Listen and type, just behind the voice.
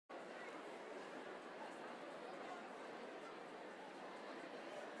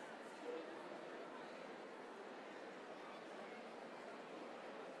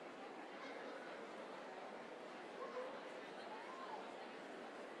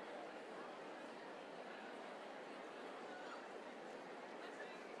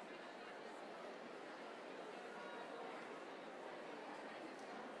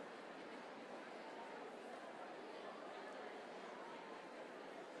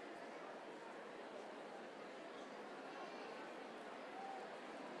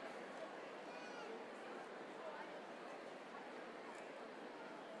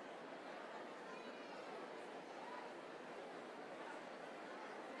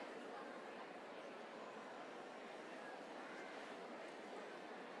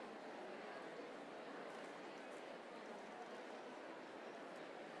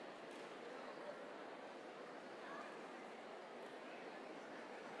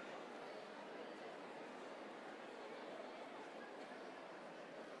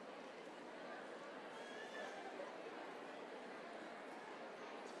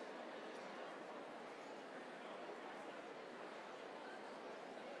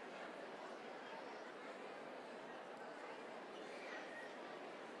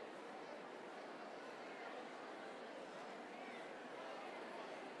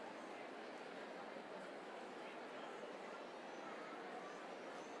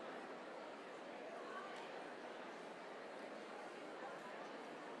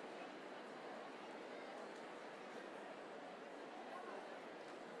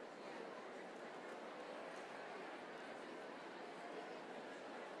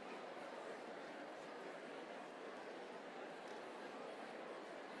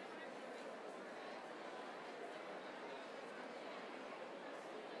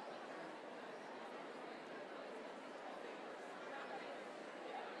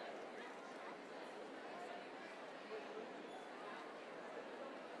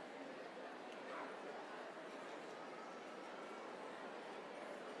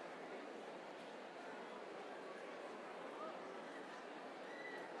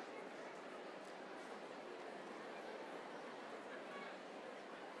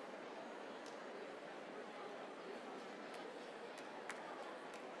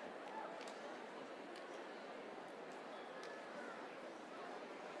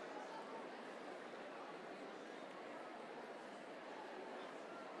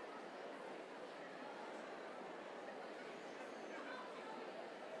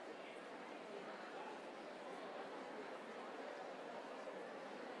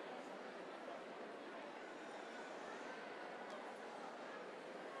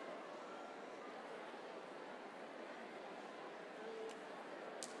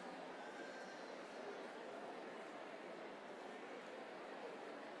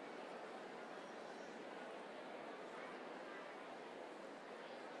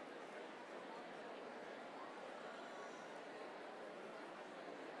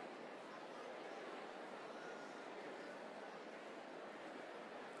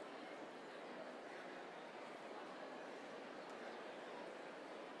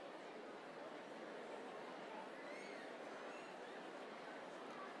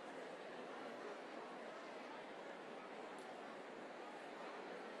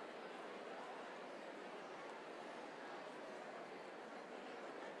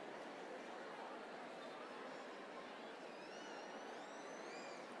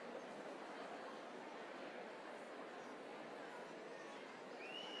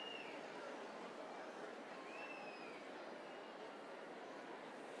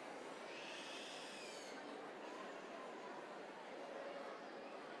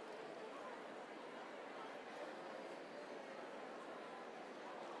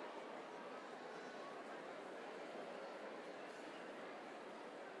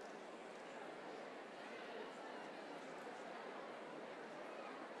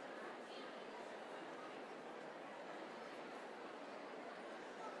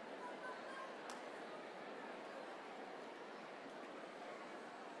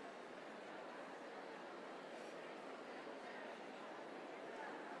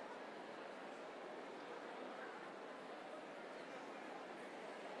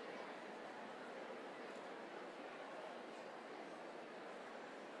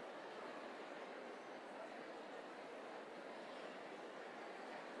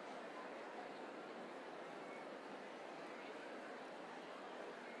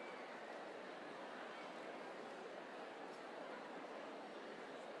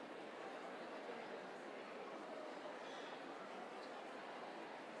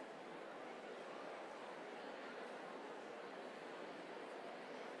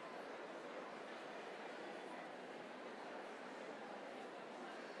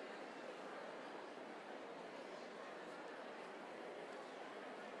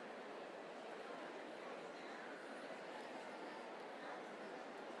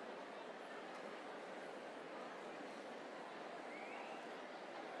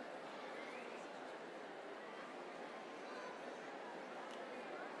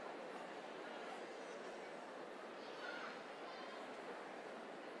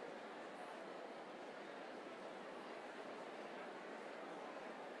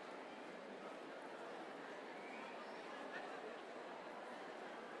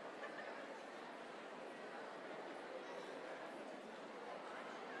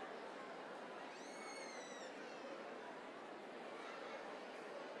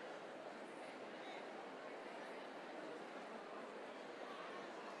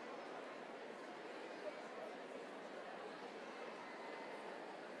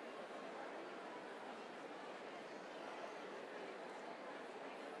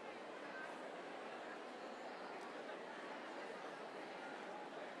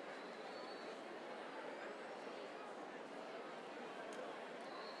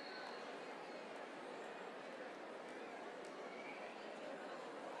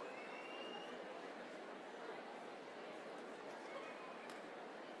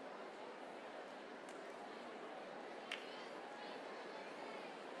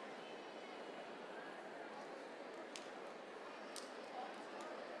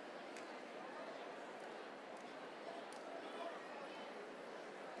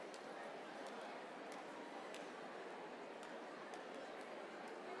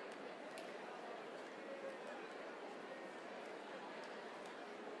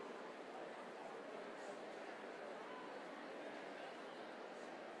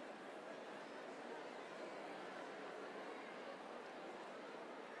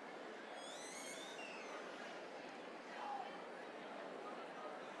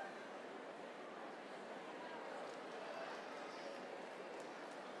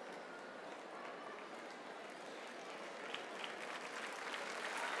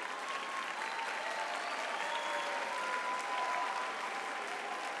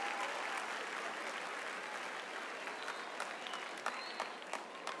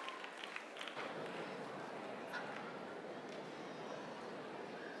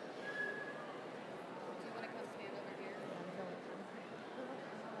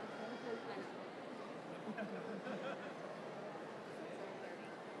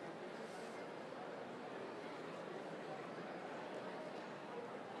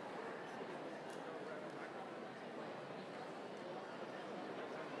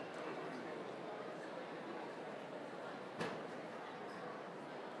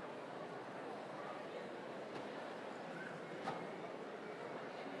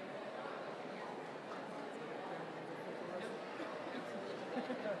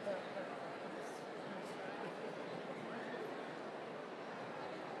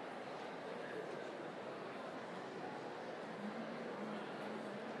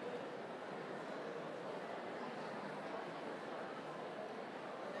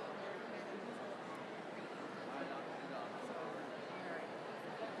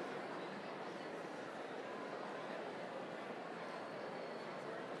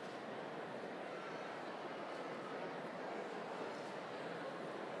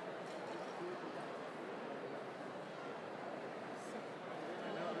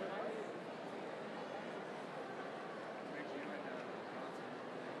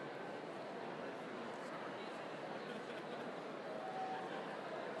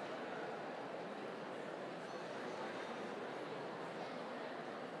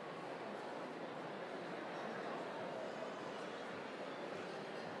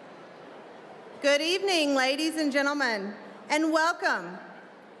Good evening, ladies and gentlemen, and welcome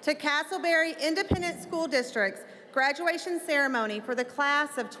to Castleberry Independent School District's graduation ceremony for the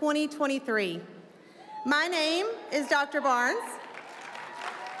class of 2023. My name is Dr. Barnes.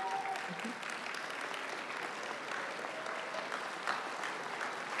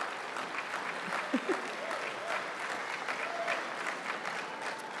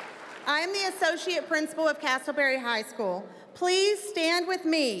 I am the Associate Principal of Castleberry High School. Please stand with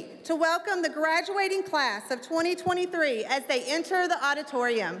me to welcome the graduating class of 2023 as they enter the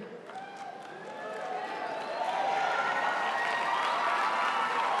auditorium.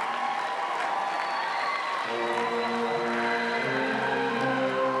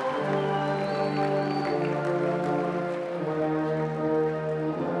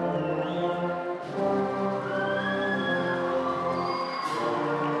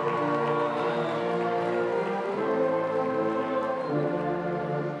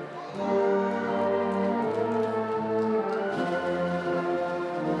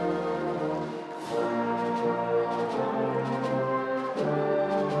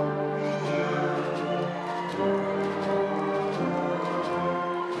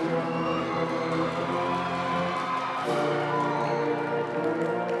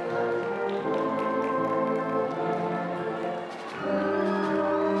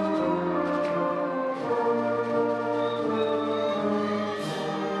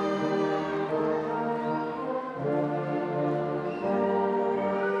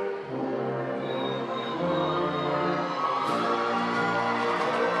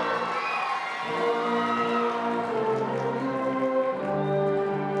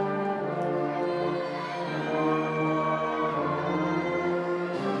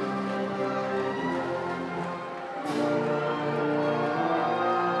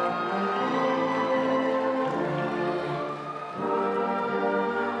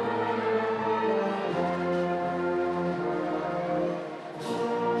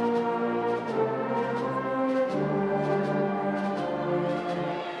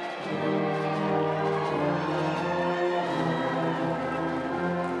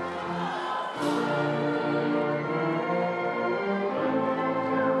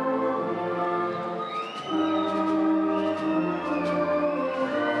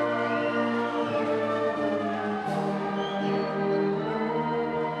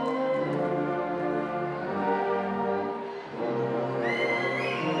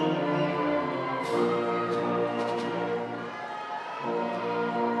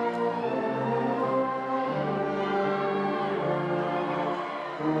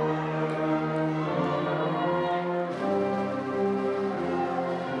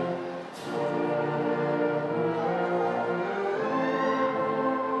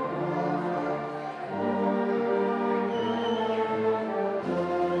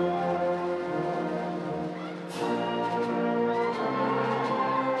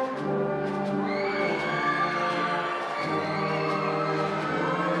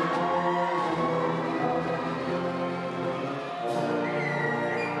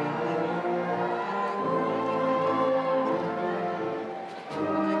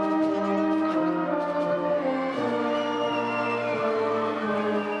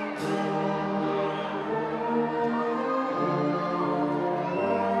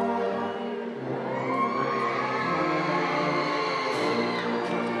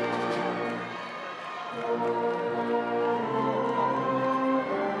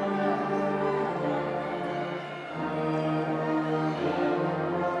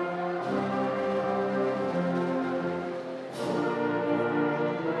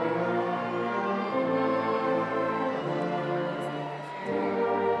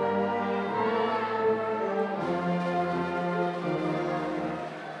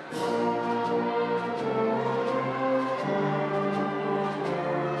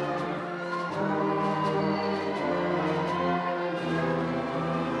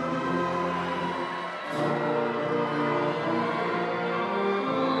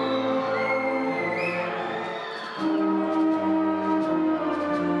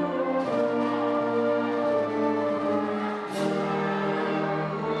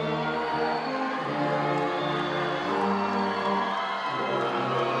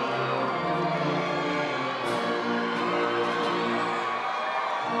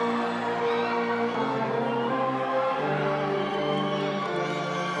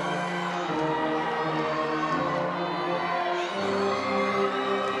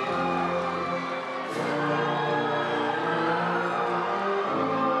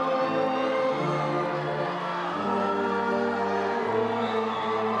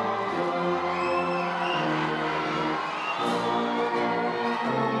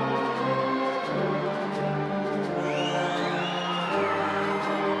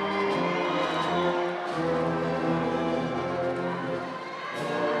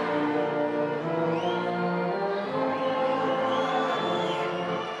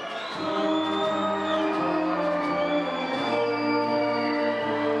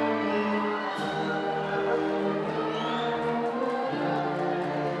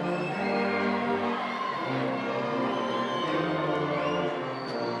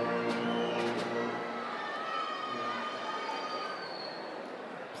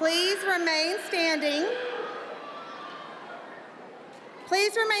 Please remain standing.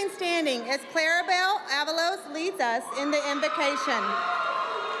 Please remain standing as Clarabelle Avalos leads us in the invocation.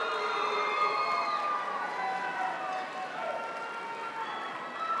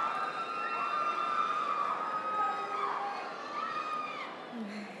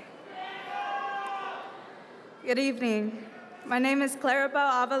 Good evening. My name is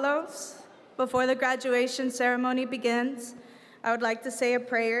Clarabelle Avalos. Before the graduation ceremony begins, I would like to say a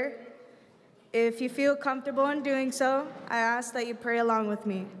prayer. If you feel comfortable in doing so, I ask that you pray along with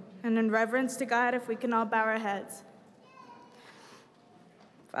me. And in reverence to God, if we can all bow our heads.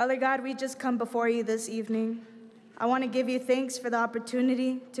 Father God, we just come before you this evening. I want to give you thanks for the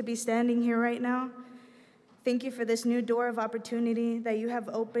opportunity to be standing here right now. Thank you for this new door of opportunity that you have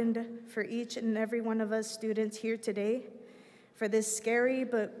opened for each and every one of us students here today, for this scary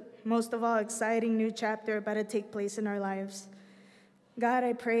but most of all exciting new chapter about to take place in our lives. God,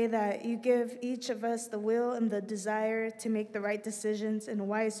 I pray that you give each of us the will and the desire to make the right decisions and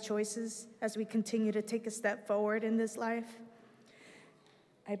wise choices as we continue to take a step forward in this life.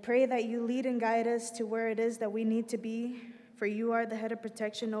 I pray that you lead and guide us to where it is that we need to be, for you are the head of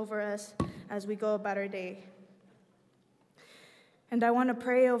protection over us as we go about our day. And I want to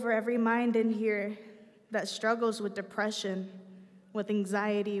pray over every mind in here that struggles with depression, with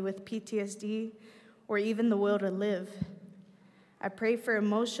anxiety, with PTSD, or even the will to live. I pray for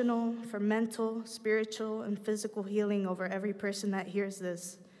emotional, for mental, spiritual, and physical healing over every person that hears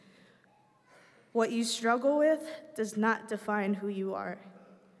this. What you struggle with does not define who you are.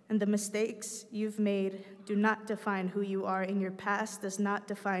 And the mistakes you've made do not define who you are, and your past does not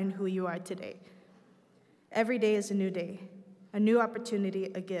define who you are today. Every day is a new day, a new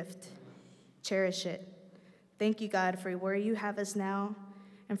opportunity, a gift. Cherish it. Thank you, God, for where you have us now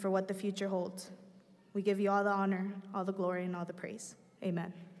and for what the future holds. We give you all the honor, all the glory, and all the praise.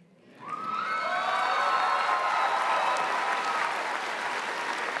 Amen.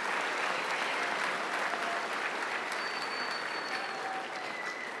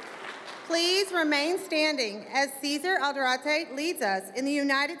 Please remain standing as Cesar Alderate leads us in the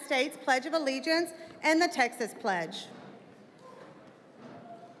United States Pledge of Allegiance and the Texas Pledge.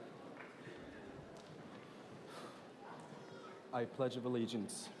 I pledge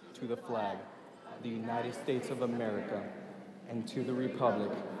allegiance to the flag of the United States of America and to the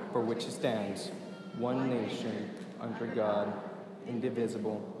republic for which it stands, one nation, under God,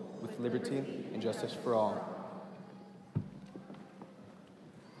 indivisible, with liberty and justice for all.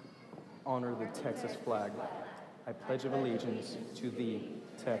 Honor the Texas flag. I pledge allegiance to thee,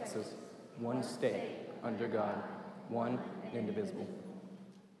 Texas, one state, under God, one and indivisible.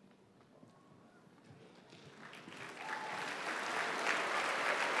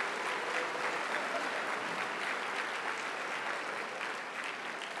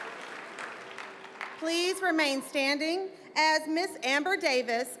 Please remain standing as Miss Amber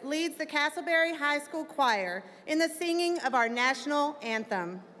Davis leads the Castleberry High School Choir in the singing of our national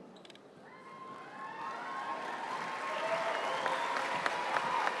anthem.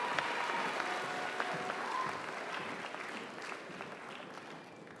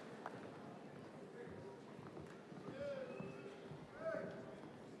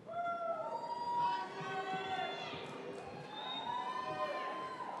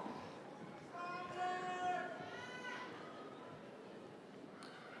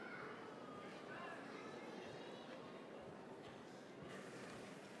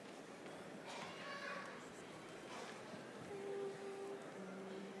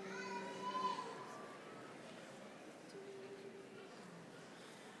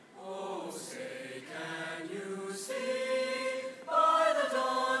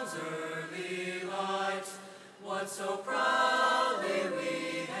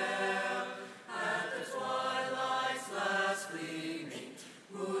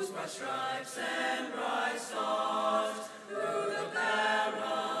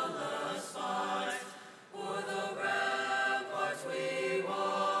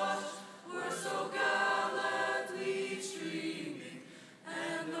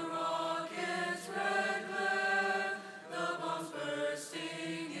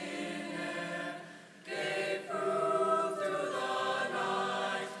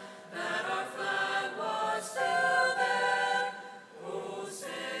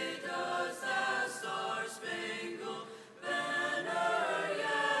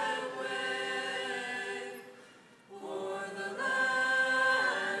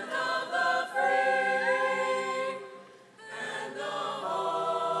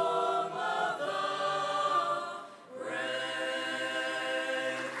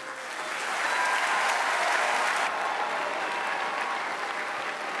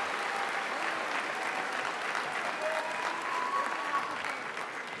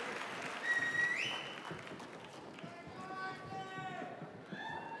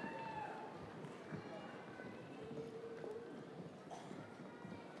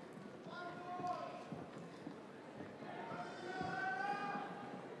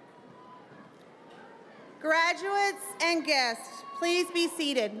 Graduates and guests, please be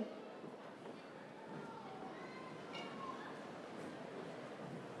seated.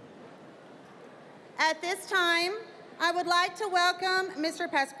 At this time, I would like to welcome Mr.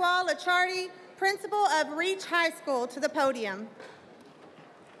 Pasquale Licciardi, Principal of Reach High School, to the podium.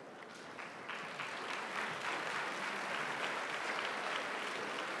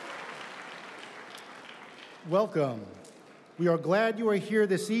 Welcome. We are glad you are here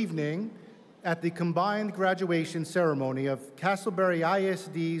this evening at the combined graduation ceremony of Castleberry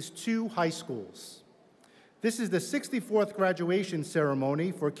ISD's 2 high schools. This is the 64th graduation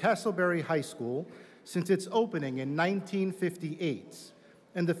ceremony for Castleberry High School since its opening in 1958,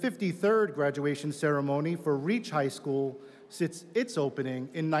 and the 53rd graduation ceremony for Reach High School since its opening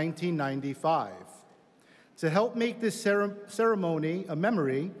in 1995. To help make this ceremony a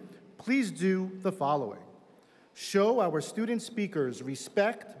memory, please do the following. Show our student speakers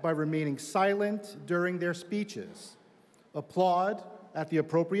respect by remaining silent during their speeches. Applaud at the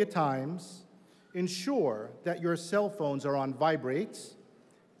appropriate times. Ensure that your cell phones are on vibrates.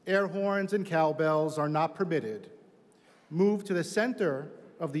 Air horns and cowbells are not permitted. Move to the center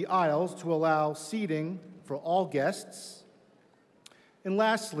of the aisles to allow seating for all guests. And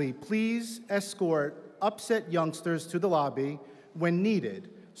lastly, please escort upset youngsters to the lobby when needed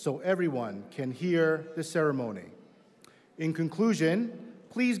so everyone can hear the ceremony. In conclusion,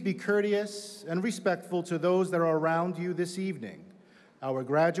 please be courteous and respectful to those that are around you this evening. Our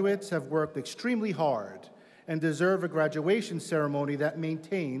graduates have worked extremely hard and deserve a graduation ceremony that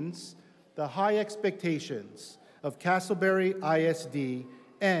maintains the high expectations of Castleberry ISD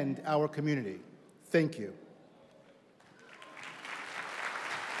and our community. Thank you.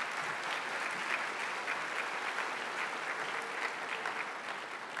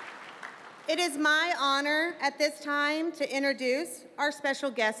 It is my honor at this time to introduce our special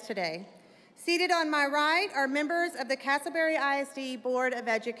guest today. Seated on my right are members of the Castleberry ISD Board of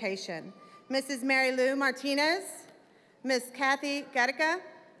Education, Mrs. Mary Lou Martinez, Ms. Kathy Gatica,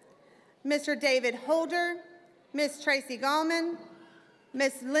 Mr. David Holder, Ms. Tracy Gallman,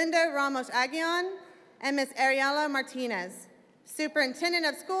 Ms. Linda Ramos Aguion, and Ms. Ariela Martinez. Superintendent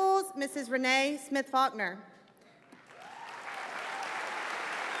of Schools, Mrs. Renee Smith-Faulkner.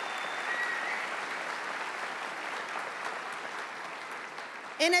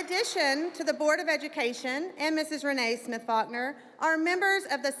 In addition to the Board of Education and Mrs. Renee Smith-Faulkner are members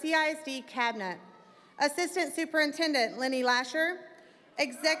of the CISD Cabinet. Assistant Superintendent Lenny Lasher,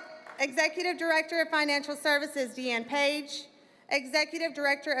 Executive Director of Financial Services Deanne Page, Executive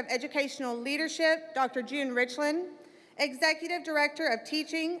Director of Educational Leadership Dr. June Richland, Executive Director of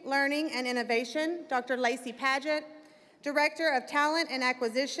Teaching, Learning, and Innovation Dr. Lacey Paget, Director of Talent and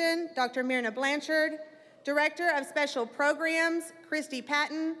Acquisition Dr. Myrna Blanchard, Director of Special Programs, Christy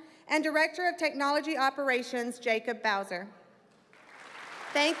Patton, and Director of Technology Operations, Jacob Bowser.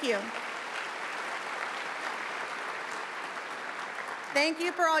 Thank you. Thank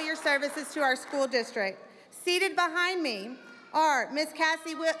you for all your services to our school district. Seated behind me are Ms.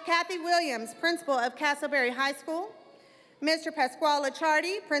 Kathy Williams, Principal of Castleberry High School, Mr. Pasquale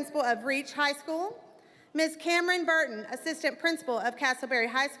Licciardi, Principal of Reach High School, Ms. Cameron Burton, Assistant Principal of Castleberry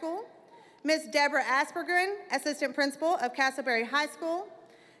High School, Ms. Deborah Aspergren, Assistant Principal of Castleberry High School,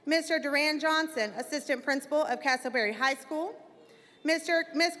 Mr. Duran Johnson, Assistant Principal of Castleberry High School, Ms.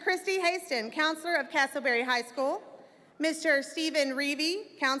 Christy Haston, Counselor of Castleberry High School, Mr. Stephen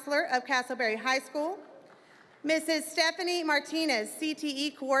Reevy, Counselor of Castleberry High School, Mrs. Stephanie Martinez,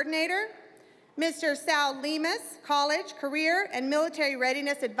 CTE Coordinator, Mr. Sal Lemus, College, Career, and Military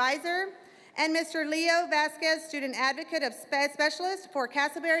Readiness Advisor, and Mr. Leo Vasquez, Student Advocate of Specialist for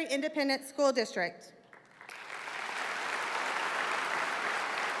Castleberry Independent School District.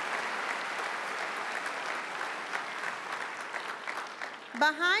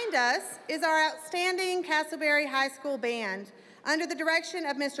 Behind us is our outstanding Castleberry High School band under the direction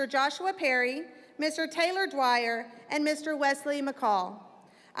of Mr. Joshua Perry, Mr. Taylor Dwyer, and Mr. Wesley McCall.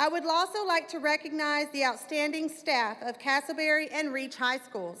 I would also like to recognize the outstanding staff of Castleberry and Reach High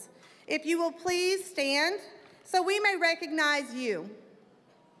Schools. If you will please stand so we may recognize you.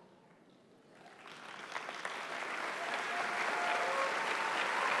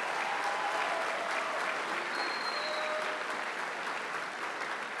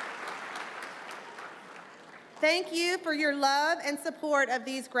 Thank you for your love and support of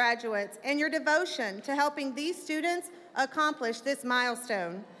these graduates and your devotion to helping these students accomplish this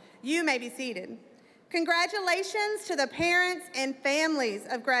milestone. You may be seated. Congratulations to the parents and families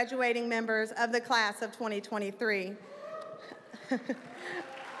of graduating members of the class of 2023.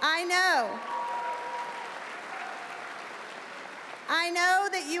 I know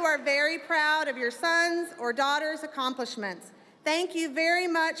that you are very proud of your sons' or daughters' accomplishments. Thank you very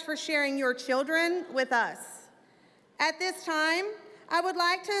much for sharing your children with us. At this time, I would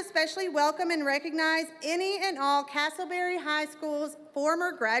like to especially welcome and recognize any and all Castleberry High School's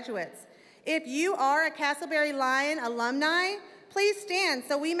former graduates. If you are a Castleberry Lion alumni, please stand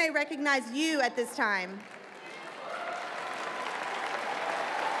so we may recognize you at this time.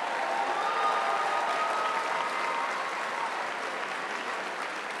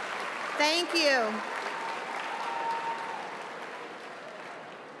 Thank you.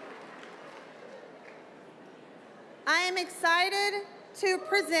 I am excited to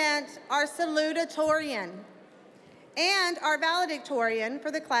present our salutatorian and our valedictorian for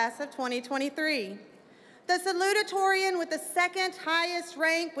the class of 2023. The salutatorian with the second highest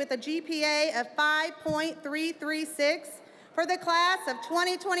rank with a GPA of 5.336 for the class of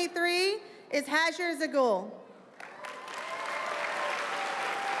 2023 is Hajar Zagul.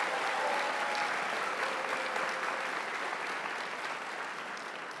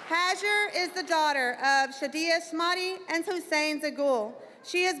 Hajar is the daughter of Shadia Shmati and Hussein Zagul.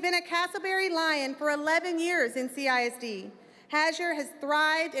 She has been a Castleberry Lion for 11 years in CISD. Hajar has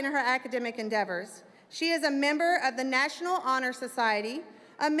thrived in her academic endeavors. She is a member of the National Honor Society,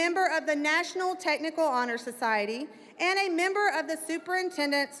 a member of the National Technical Honor Society, and a member of the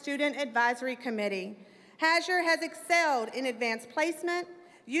Superintendent Student Advisory Committee. Hajar has excelled in advanced placement,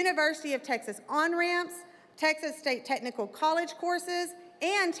 University of Texas on-ramps, Texas State Technical College courses,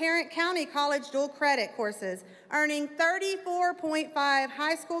 and Tarrant County College dual credit courses, earning 34.5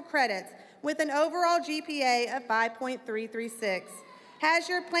 high school credits with an overall GPA of 5.336.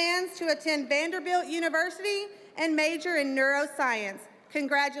 Hajar plans to attend Vanderbilt University and major in neuroscience.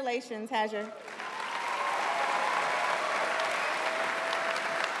 Congratulations, Hajar.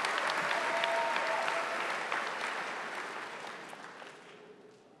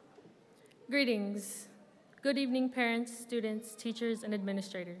 Greetings. Good evening, parents, students, teachers, and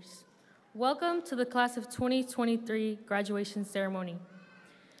administrators. Welcome to the class of 2023 graduation ceremony.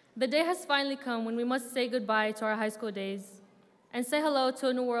 The day has finally come when we must say goodbye to our high school days and say hello to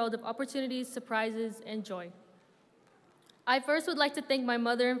a new world of opportunities, surprises, and joy. I first would like to thank my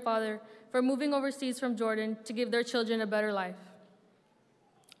mother and father for moving overseas from Jordan to give their children a better life.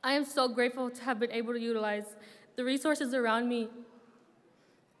 I am so grateful to have been able to utilize the resources around me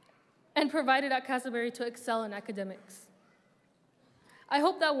and provided at Castleberry to excel in academics. I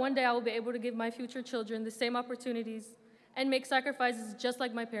hope that one day I will be able to give my future children the same opportunities and make sacrifices just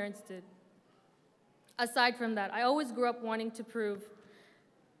like my parents did. Aside from that, I always grew up wanting to prove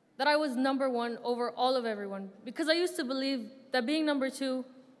that I was number one over all of everyone because I used to believe that being number two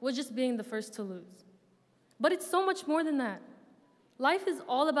was just being the first to lose. But it's so much more than that. Life is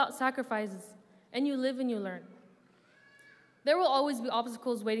all about sacrifices, and you live and you learn. There will always be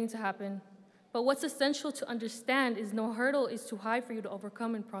obstacles waiting to happen, but what's essential to understand is no hurdle is too high for you to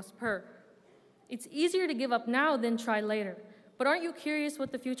overcome and prosper. It's easier to give up now than try later, but aren't you curious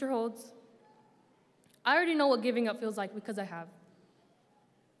what the future holds? I already know what giving up feels like because I have.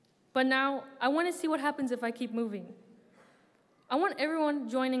 But now, I want to see what happens if I keep moving. I want everyone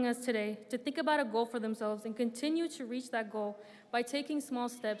joining us today to think about a goal for themselves and continue to reach that goal by taking small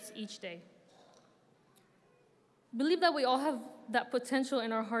steps each day. Believe that we all have that potential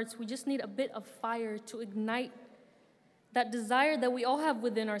in our hearts. We just need a bit of fire to ignite that desire that we all have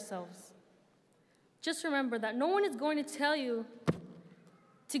within ourselves. Just remember that no one is going to tell you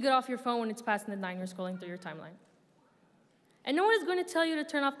to get off your phone when it's past midnight and you're scrolling through your timeline. And no one is going to tell you to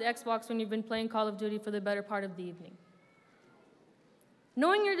turn off the Xbox when you've been playing Call of Duty for the better part of the evening.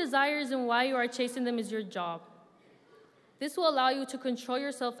 Knowing your desires and why you are chasing them is your job. This will allow you to control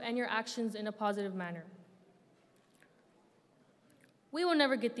yourself and your actions in a positive manner. We will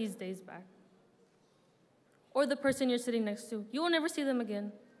never get these days back. Or the person you're sitting next to. You will never see them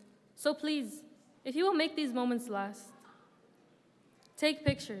again. So please, if you will make these moments last, take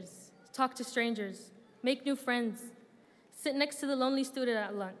pictures, talk to strangers, make new friends, sit next to the lonely student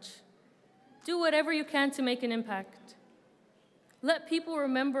at lunch. Do whatever you can to make an impact. Let people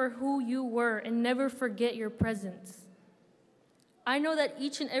remember who you were and never forget your presence. I know that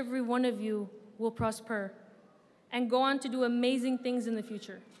each and every one of you will prosper and go on to do amazing things in the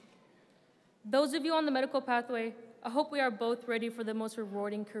future. Those of you on the medical pathway, I hope we are both ready for the most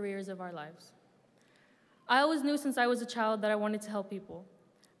rewarding careers of our lives. I always knew since I was a child that I wanted to help people.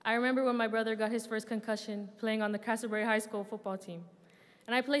 I remember when my brother got his first concussion playing on the Castleberry High School football team,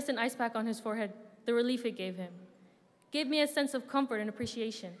 and I placed an ice pack on his forehead. The relief it gave him gave me a sense of comfort and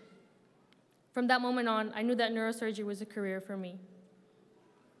appreciation. From that moment on, I knew that neurosurgery was a career for me.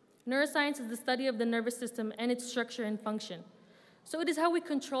 Neuroscience is the study of the nervous system and its structure and function. So it is how we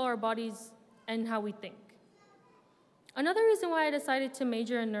control our bodies and how we think. Another reason why I decided to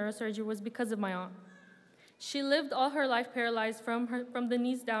major in neurosurgery was because of my aunt. She lived all her life paralyzed from the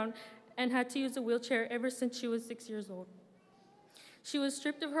knees down and had to use a wheelchair ever since she was 6 years old. She was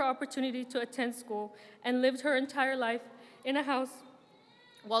stripped of her opportunity to attend school and lived her entire life in a house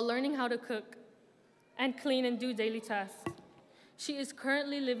while learning how to cook and clean and do daily tasks. She is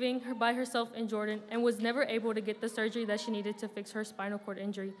currently living by herself in Jordan and was never able to get the surgery that she needed to fix her spinal cord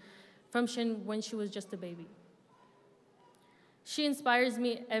injury from when she was just a baby. She inspires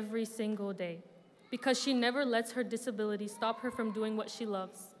me every single day because she never lets her disability stop her from doing what she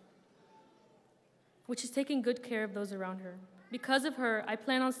loves, which is taking good care of those around her. Because of her, I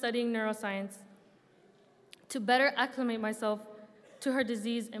plan on studying neuroscience to better acclimate myself to her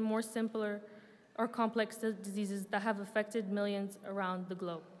disease and more simpler or complex diseases that have affected millions around the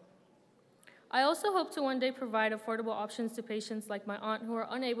globe. I also hope to one day provide affordable options to patients like my aunt who are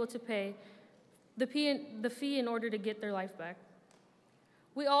unable to pay the fee in order to get their life back.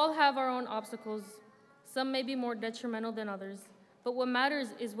 We all have our own obstacles. Some may be more detrimental than others, but what matters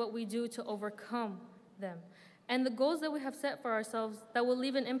is what we do to overcome them and the goals that we have set for ourselves that will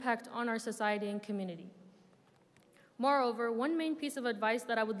leave an impact on our society and community. Moreover, one main piece of advice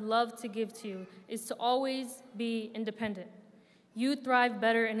that I would love to give to you is to always be independent. You thrive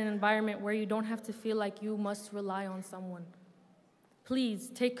better in an environment where you don't have to feel like you must rely on someone. Please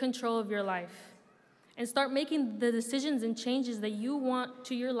take control of your life and start making the decisions and changes that you want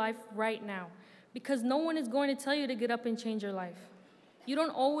to your life right now, because no one is going to tell you to get up and change your life. You don't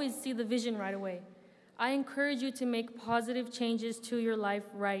always see the vision right away. I encourage you to make positive changes to your life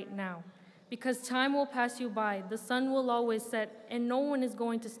right now, because time will pass you by, the sun will always set, and no one is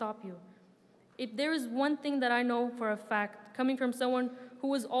going to stop you. If there is one thing that I know for a fact, coming from someone who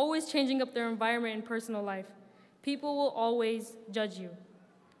was always changing up their environment and personal life, people will always judge you.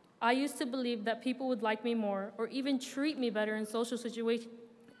 I used to believe that people would like me more or even treat me better in social situations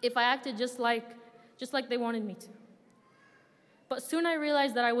if I acted just like they wanted me to. But soon I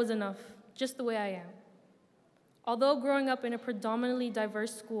realized that I was enough, just the way I am. Although growing up in a predominantly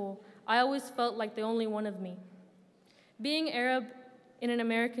diverse school, I always felt like the only one of me. Being Arab in an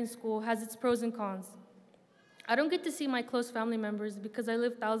American school has its pros and cons. I don't get to see my close family members because I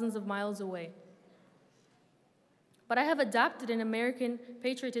live thousands of miles away. But I have adapted an American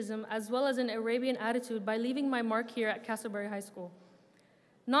patriotism as well as an Arabian attitude by leaving my mark here at Castleberry High School.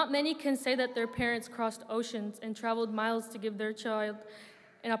 Not many can say that their parents crossed oceans and traveled miles to give their child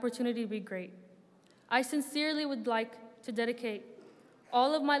an opportunity to be great. I sincerely would like to dedicate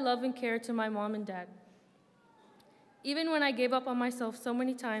all of my love and care to my mom and dad. Even when I gave up on myself so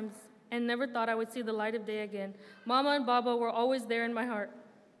many times and never thought I would see the light of day again, Mama and Baba were always there in my heart.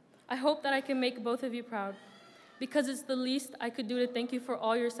 I hope that I can make both of you proud, because it's the least I could do to thank you for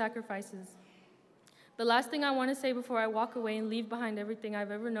all your sacrifices. The last thing I want to say before I walk away and leave behind everything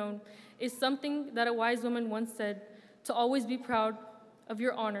I've ever known is something that a wise woman once said, to always be proud of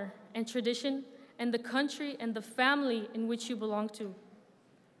your honor and tradition and the country and the family in which you belong to.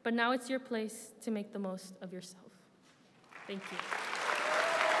 But now it's your place to make the most of yourself. Thank you.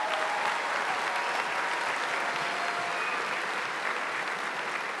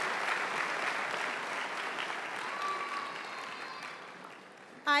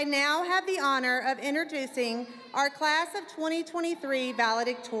 I now have the honor of introducing our class of 2023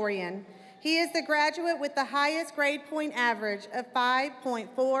 valedictorian. He is the graduate with the highest grade point average of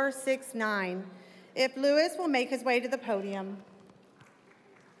 5.469. If Lewis will make his way to the podium.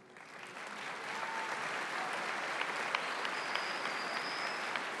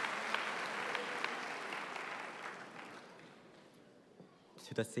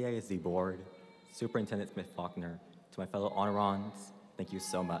 To the CISD board, Superintendent Smith-Faulkner, to my fellow honorons, thank you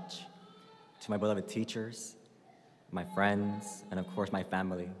so much. To my beloved teachers, my friends, and of course my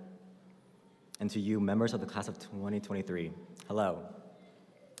family. And to you, members of the class of 2023, hello.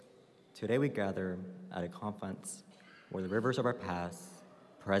 Today we gather at a conference where the rivers of our past,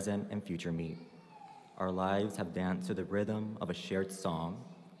 present, and future meet. Our lives have danced to the rhythm of a shared song,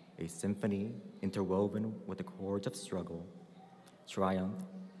 a symphony interwoven with the chords of struggle, triumph,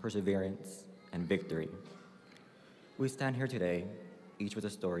 perseverance, and victory. We stand here today, each with a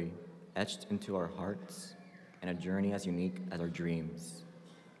story etched into our hearts and a journey as unique as our dreams.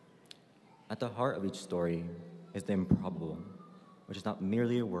 At the heart of each story is the improbable, which is not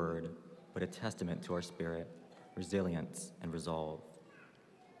merely a word, but a testament to our spirit, resilience, and resolve.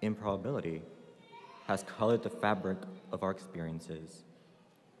 Improbability has colored the fabric of our experiences,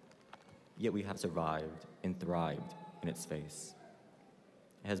 yet we have survived and thrived in its face.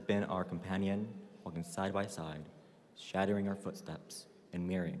 It has been our companion, walking side by side, shattering our footsteps and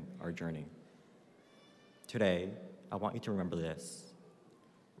mirroring our journey. Today, I want you to remember this.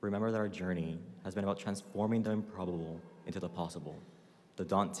 Remember that our journey has been about transforming the improbable into the possible, the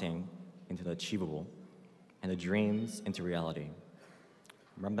daunting into the achievable, and the dreams into reality.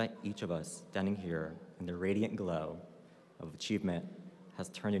 Remember that each of us standing here in the radiant glow of achievement has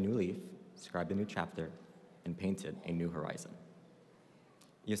turned a new leaf, scribed a new chapter, and painted a new horizon.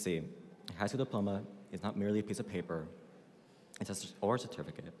 You see, a high school diploma is not merely a piece of paper, or a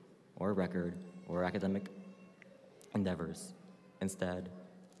certificate, or a record, or academic endeavors. Instead,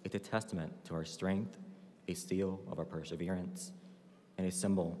 it's a testament to our strength, a seal of our perseverance, and a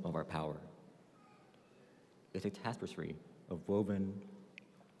symbol of our power. It's a tapestry of woven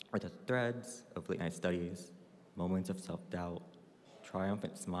with the threads of late-night studies, moments of self-doubt,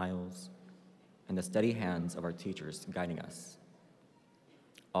 triumphant smiles, and the steady hands of our teachers guiding us,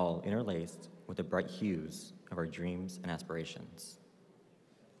 all interlaced with the bright hues of our dreams and aspirations.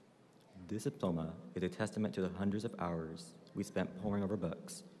 This diploma is a testament to the hundreds of hours we spent poring over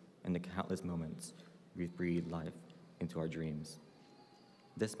books and the countless moments we breathed life into our dreams.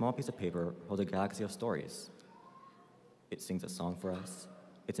 This small piece of paper holds a galaxy of stories. It sings a song for us.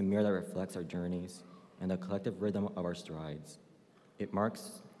 It's a mirror that reflects our journeys and the collective rhythm of our strides. It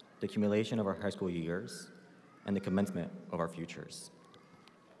marks the accumulation of our high school years and the commencement of our futures.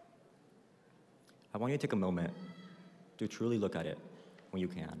 I want you to take a moment to truly look at it when you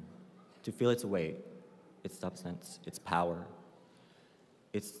can, to feel its weight, its substance, its power.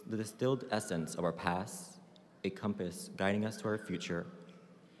 It's the distilled essence of our past, a compass guiding us to our future,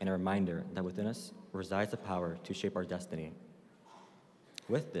 and a reminder that within us resides the power to shape our destiny.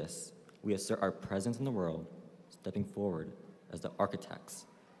 With this, we assert our presence in the world, stepping forward as the architects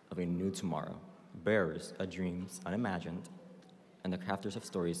of a new tomorrow, bearers of dreams unimagined, and the crafters of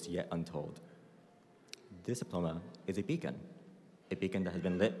stories yet untold. This diploma is a beacon that has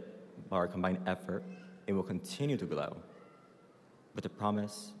been lit by our combined effort and will continue to glow with the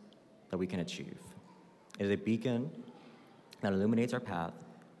promise that we can achieve. It is a beacon that illuminates our path,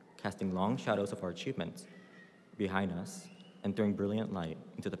 casting long shadows of our achievements behind us and throwing brilliant light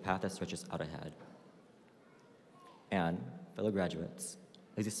into the path that stretches out ahead. And, fellow graduates,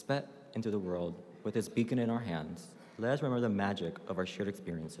 as you step into the world with this beacon in our hands, let us remember the magic of our shared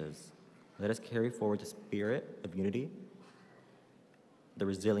experiences. Let us carry forward the spirit of unity, the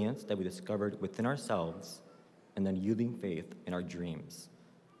resilience that we discovered within ourselves, and then yielding faith in our dreams.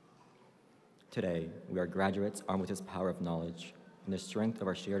 Today, we are graduates armed with this power of knowledge and the strength of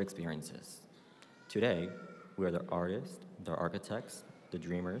our shared experiences. Today, we are the artists, the architects, the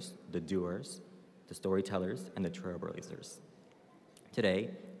dreamers, the doers, the storytellers, and the trailblazers.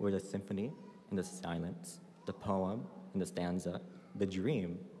 Today, we're the symphony and the silence, the poem and the stanza, the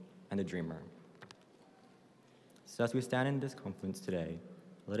dream and the dreamer. So as we stand in this confluence today,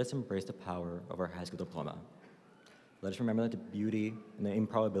 let us embrace the power of our high school diploma. Let us remember the beauty and the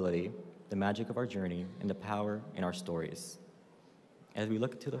improbability, the magic of our journey, and the power in our stories. As we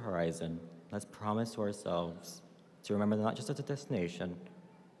look to the horizon, let's promise to ourselves to remember not just as a destination,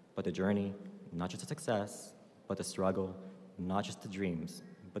 but the journey, not just a success, but the struggle, not just the dreams,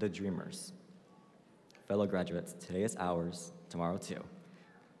 but the dreamers. Fellow graduates, today is ours, tomorrow too.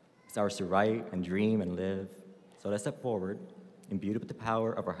 It's ours to write and dream and live. So let's step forward, imbued with the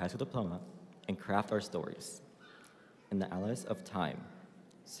power of our high school diploma, and craft our stories. In the allies of time,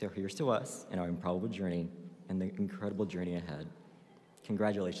 so here's to us in our improbable journey and the incredible journey ahead.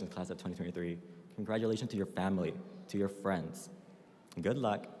 Congratulations, class of 2023. Congratulations to your family, to your friends. Good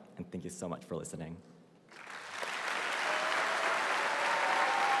luck, and thank you so much for listening.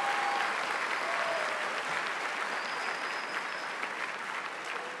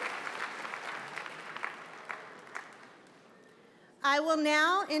 I will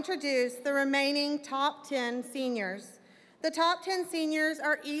now introduce the remaining top 10 seniors. The top 10 seniors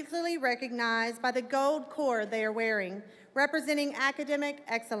are easily recognized by the gold cord they are wearing, representing academic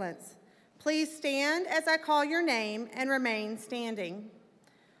excellence. Please stand as I call your name and remain standing.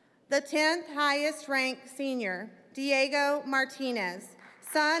 The 10th highest ranked senior, Diego Martinez,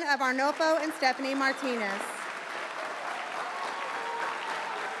 son of Arnolfo and Stephanie Martinez.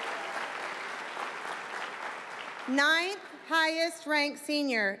 Ninth highest ranked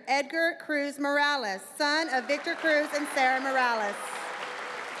senior, Edgar Cruz Morales, son of Victor Cruz and Sarah Morales.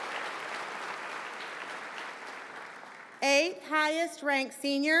 Eighth highest ranked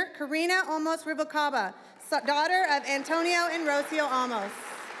senior, Karina Olmos Rubalcaba, daughter of Antonio and Rocio Olmos.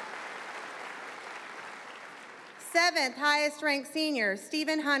 Seventh highest ranked senior,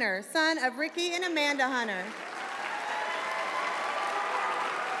 Stephen Hunter, son of Ricky and Amanda Hunter.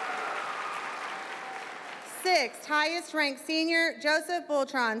 Sixth, highest ranked senior, Joseph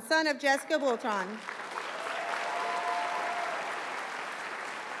Bultron, son of Jessica Bultron.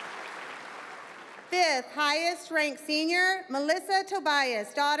 Fifth, highest ranked senior, Melissa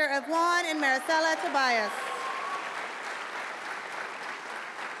Tobias, daughter of Juan and Maricela Tobias.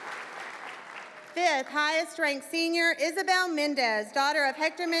 Fifth, highest ranked senior, Isabel Mendez, daughter of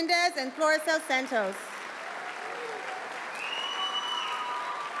Hector Mendez and Floricel Santos.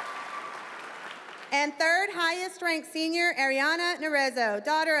 And third, highest ranked senior, Ariana Nerezo,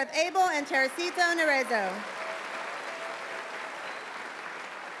 daughter of Abel and Teresito Nerezo.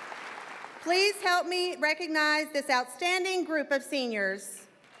 Please help me recognize this outstanding group of seniors.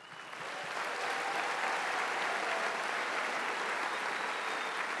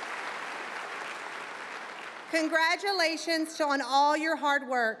 Congratulations on all your hard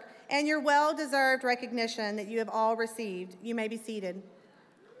work and your well-deserved recognition that you have all received. You may be seated.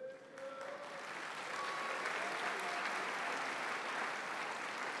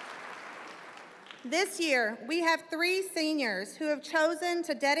 This year, we have 3 seniors who have chosen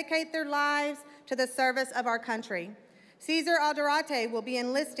to dedicate their lives to the service of our country. Cesar Alderate will be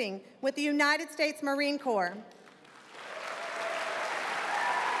enlisting with the United States Marine Corps.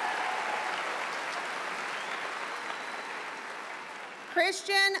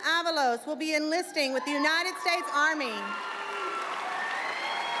 Christian Avalos will be enlisting with the United States Army.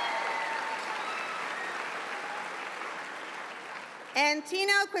 And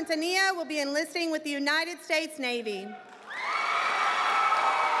Tino Quintanilla will be enlisting with the United States Navy.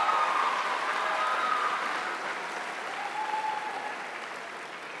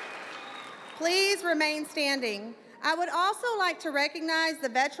 Please remain standing. I would also like to recognize the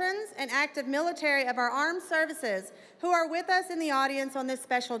veterans and active military of our armed services who are with us in the audience on this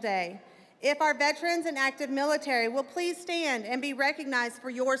special day. If our veterans and active military will please stand and be recognized for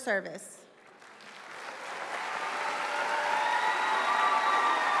your service.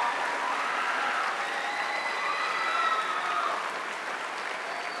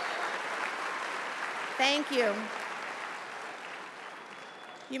 Thank you.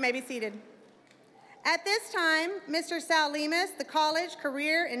 You may be seated. At this time, Mr. Sal Lemus, the College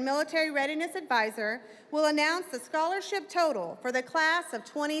Career and Military Readiness Advisor, will announce the scholarship total for the class of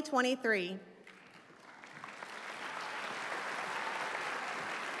 2023.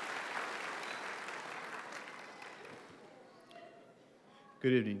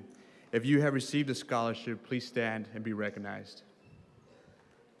 Good evening. If you have received a scholarship, please stand and be recognized.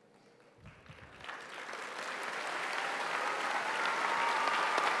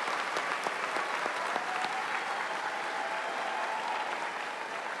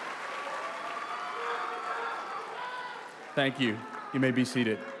 Thank you. You may be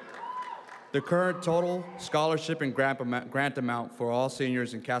seated. The current total scholarship and grant amount for all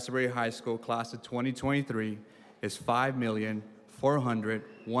seniors in Castleberry High School class of 2023 is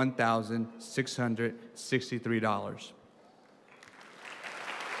 $5,401,663.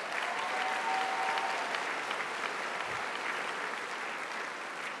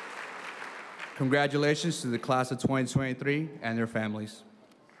 Congratulations to the class of 2023 and their families.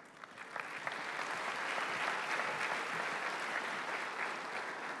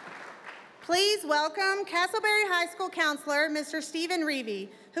 Please welcome Castleberry High School counselor, Mr. Stephen Reevy,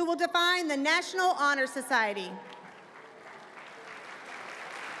 who will define the National Honor Society.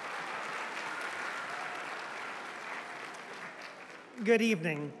 Good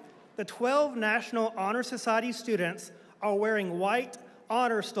evening. The 12 National Honor Society students are wearing white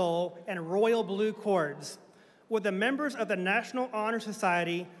honor stole and royal blue cords. Would the members of the National Honor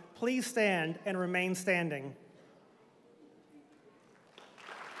Society please stand and remain standing?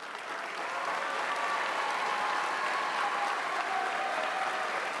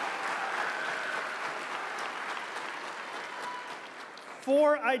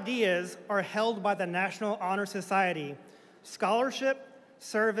 Four ideas are held by the National Honor Society: scholarship,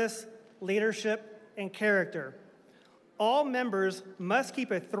 service, leadership, and character. All members must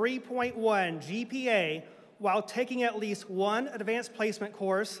keep a 3.1 GPA while taking at least one advanced placement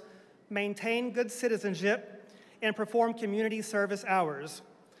course, maintain good citizenship, and perform community service hours.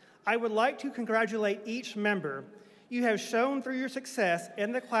 I would like to congratulate each member. You have shown through your success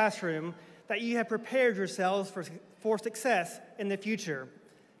in the classroom that you have prepared yourselves for success in the future.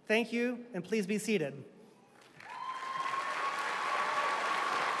 Thank you, and please be seated.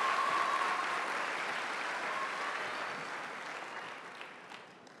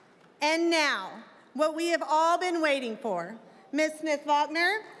 And now, what we have all been waiting for. Ms.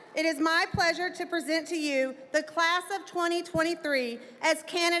 Smith-Faulkner, it is my pleasure to present to you the class of 2023 as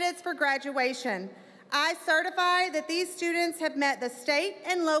candidates for graduation. I certify that these students have met the state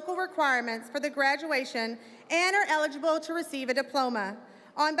and local requirements for the graduation and are eligible to receive a diploma.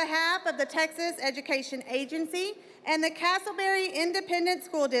 On behalf of the Texas Education Agency and the Castleberry Independent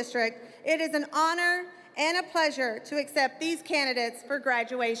School District, it is an honor and a pleasure to accept these candidates for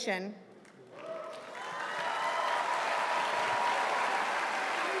graduation.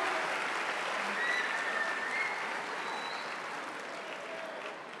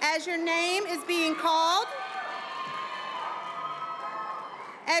 As your name is being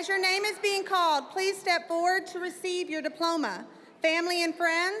called, please step forward to receive your diploma. Family and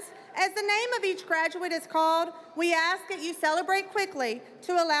friends, as the name of each graduate is called, we ask that you celebrate quickly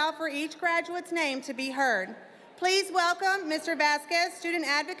to allow for each graduate's name to be heard. Please welcome Mr. Vasquez, Student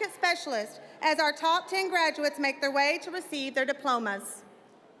Advocate Specialist, as our top 10 graduates make their way to receive their diplomas.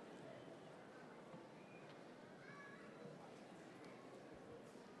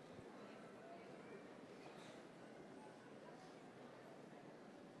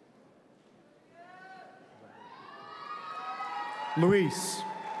 Luis.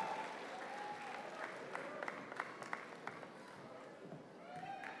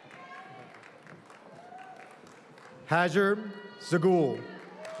 Hajar Zagul.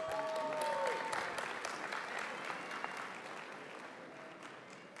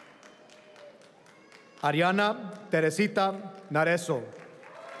 Ariana Teresita Narezo.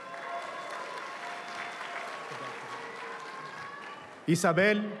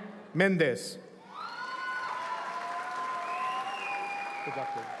 Isabel Méndez.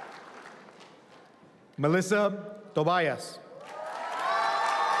 Melissa Tobias.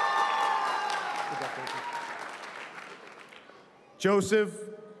 Joseph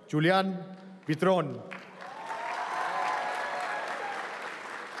Julian Vitron.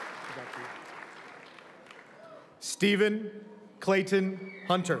 Stephen Clayton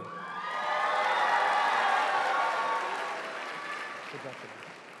Hunter.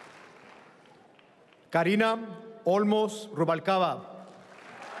 Karina Olmos Rubalcaba.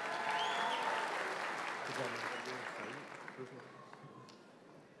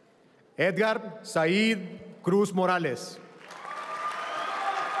 Edgar Said Cruz Morales.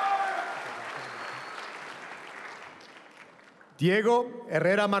 Diego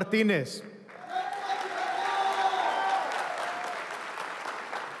Herrera Martínez.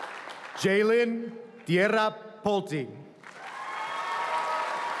 Jalen Tierra Polti.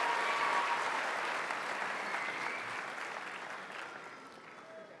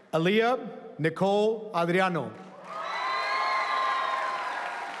 Aaliyah Nicole Adriano.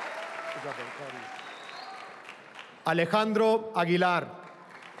 Alejandro Aguilar.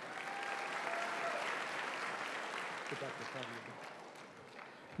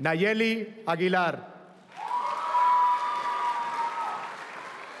 Nayeli Aguilar.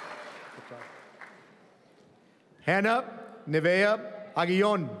 Hannah Nevea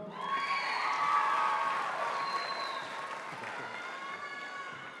Aguillón.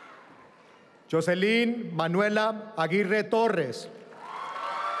 Jocelyn Manuela Aguirre Torres.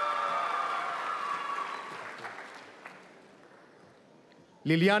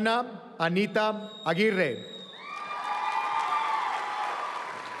 Liliana Anita Aguirre.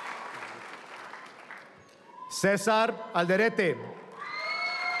 César Alderete.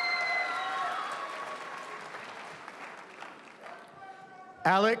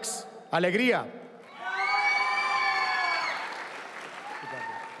 Alex Alegría.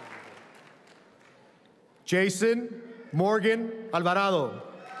 Jason Morgan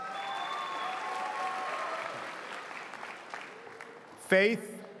Alvarado. Faith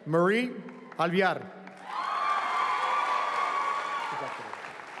Marie Alviar.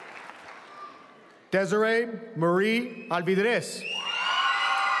 Desiree Marie Alvidres.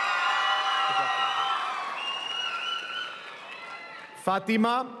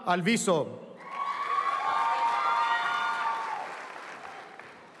 Fátima Alviso.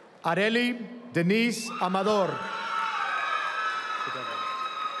 Areli Denise Amador.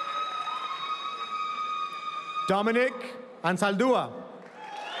 Dominic Ansaldúa.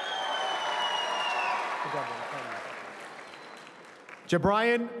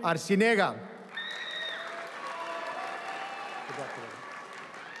 Jebrian Arcinega.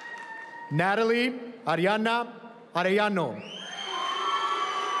 Natalie Ariana Arellano.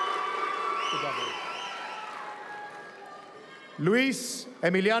 Luis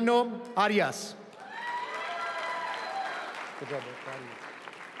Emiliano Arias.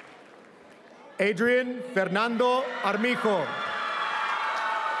 Adrian Fernando Armijo.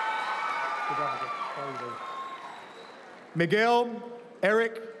 Miguel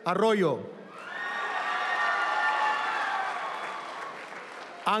Eric Arroyo.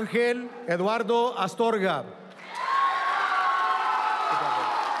 Ángel Eduardo Astorga.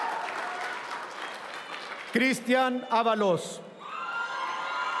 Cristian Ábalos.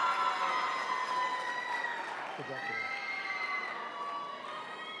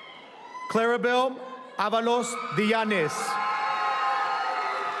 Clarabel Ábalos Dianes.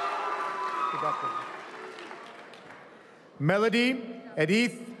 Melody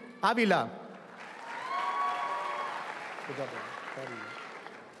Edith Ávila.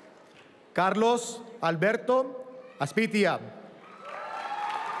 Carlos Alberto Aspitia.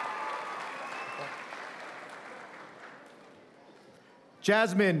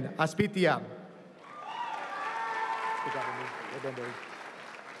 Jasmine Aspitia.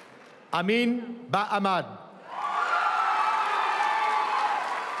 Amin Ba Ahmad.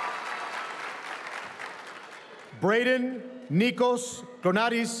 Braden Nikos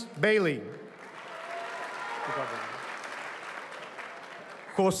Clonaris Bailey.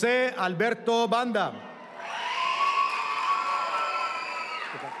 José Alberto Banda.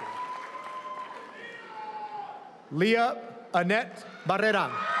 Leah Annette Barrera.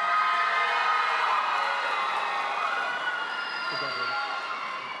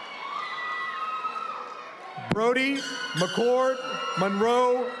 Brody McCord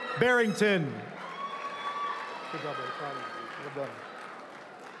Monroe Barrington.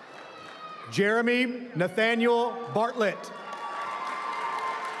 Jeremy Nathaniel Bartlett.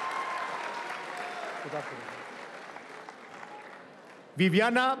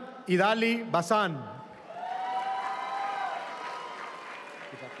 Viviana Idali Basan.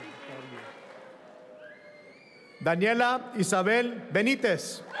 Daniela Isabel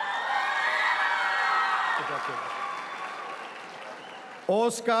Benítez.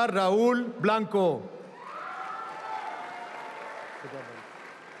 Oscar Raúl Blanco.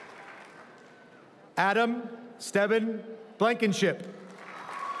 Adam Steven Blankenship.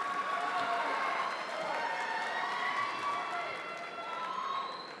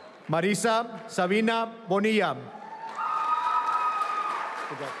 Marisa Sabina Bonilla.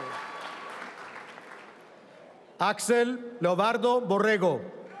 Axel Leobardo Borrego.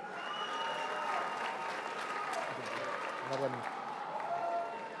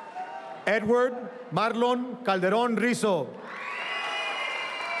 Edward Marlon Calderón Rizo.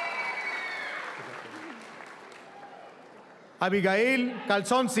 Abigail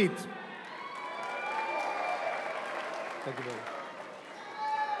Calzoncit.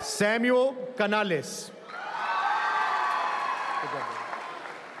 Samuel Canales.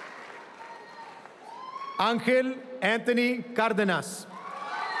 Ángel Anthony Cárdenas.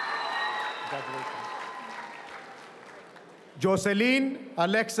 Jocelyn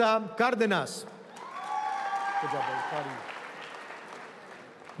Alexa Cárdenas.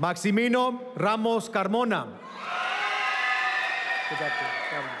 Maximino Ramos Carmona.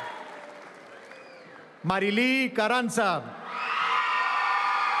 Marilí Carranza.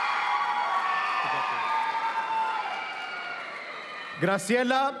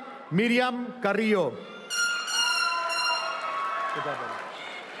 Graciela Miriam Carrillo.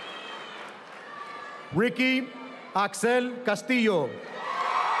 Ricky Axel Castillo.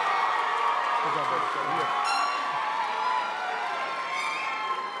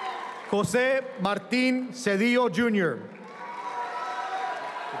 José Martín Cedillo Jr.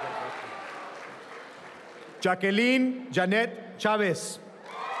 Jacqueline Janet Chávez.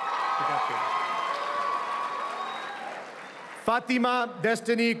 Fátima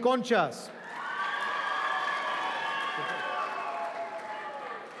Destiny Conchas.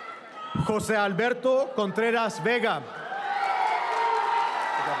 José Alberto Contreras Vega.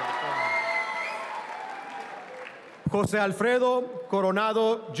 José Alfredo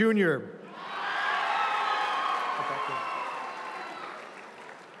Coronado Jr.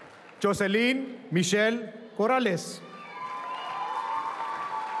 Jocelyn Michelle Corrales.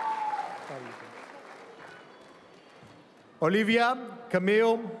 Olivia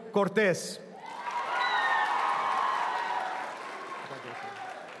Camille Cortés.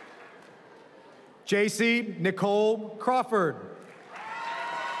 JC Nicole Crawford.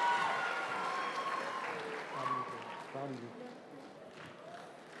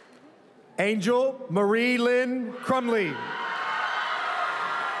 Angel Marie Lynn Crumley.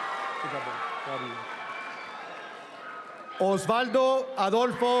 Osvaldo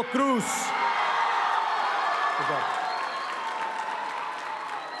Adolfo Cruz.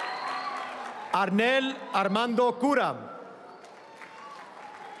 Arnel Armando Cura.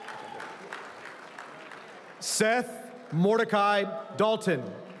 Seth Mordecai Dalton.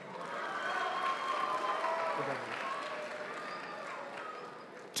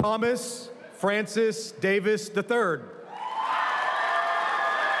 Thomas Francis Davis III.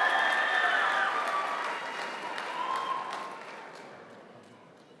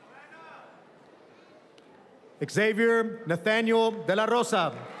 Xavier Nathaniel de la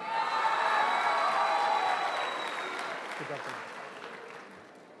Rosa.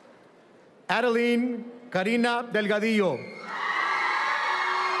 Adeline Karina Delgadillo.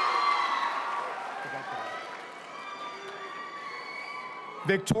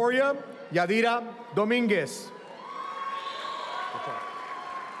 Victoria Yadira Dominguez.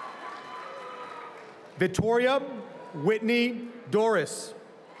 Victoria Whitney Doris.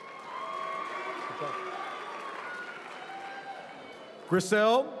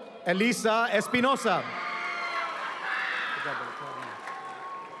 Grisel Elisa Espinosa.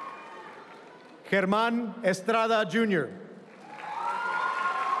 Germán Estrada Jr.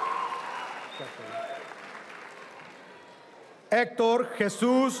 Héctor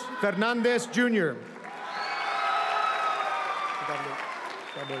Jesús Fernández Jr.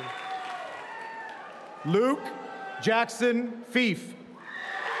 Luke Jackson Fief.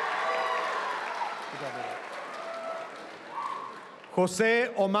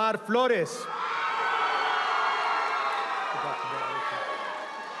 José Omar Flores.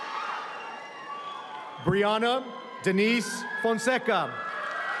 Brianna Denise Fonseca.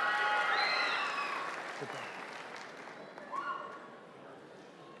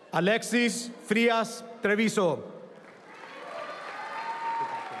 Alexis Frias Treviso.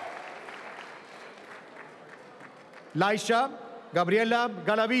 Laisha Gabriela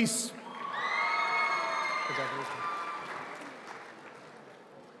Galaviz.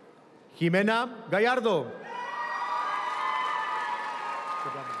 Jimena Gallardo.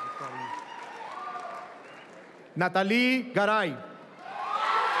 Natalie Garay.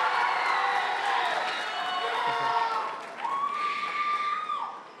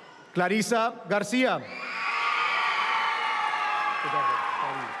 Clarisa García.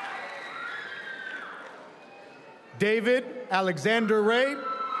 David Alexander Ray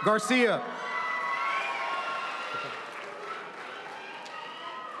Garcia.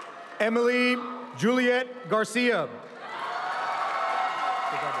 Emily Juliet Garcia.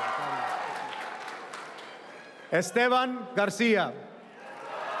 Esteban Garcia.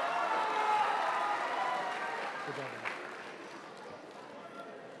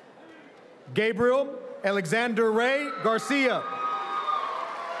 Gabriel Alexander Ray Garcia.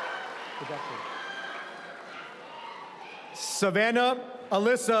 Savannah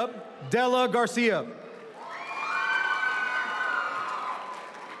Alyssa Della Garcia.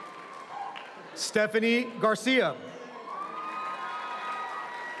 Stephanie Garcia.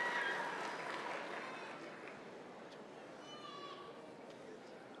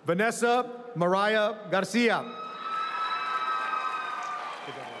 Vanessa Mariah Garcia.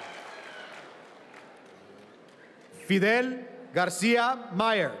 Fidel Garcia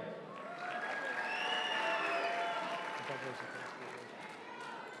Meyer.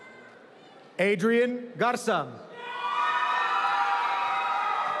 Adrian Garza.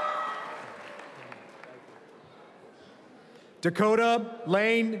 Dakota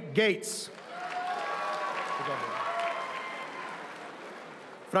Lane Gates.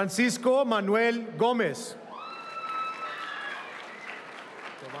 Francisco Manuel Gomez.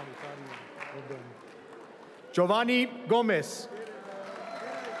 Giovanni Gomez.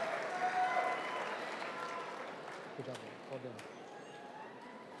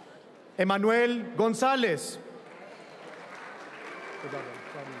 Emmanuel González.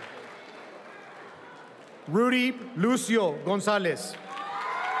 Rudy Lucio González.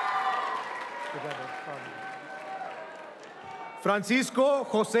 Francisco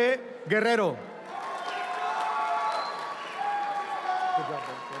José Guerrero.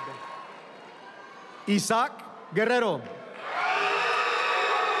 Isaac Guerrero.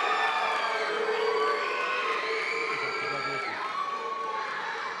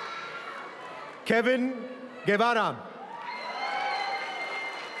 Kevin Guevara.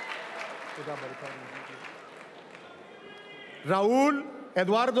 Raúl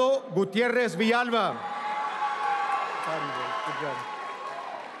Eduardo Gutiérrez Villalba.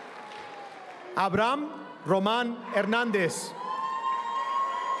 Abraham Román Hernández.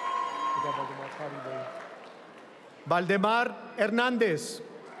 Valdemar Hernández.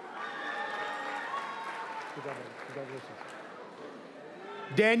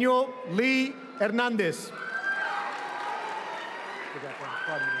 Daniel Lee Hernández.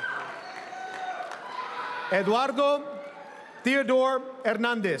 Eduardo Theodore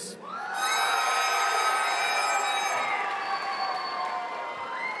Hernández.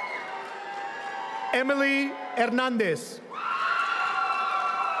 Emily Hernández.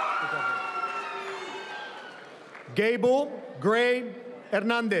 Gable Gray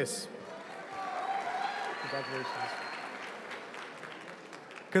Hernández.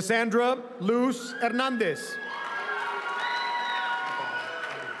 Cassandra Luz Hernández.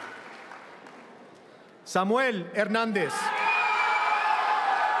 Samuel Hernandez.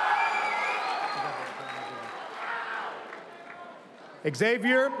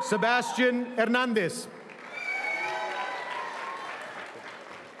 Xavier Sebastian Hernandez.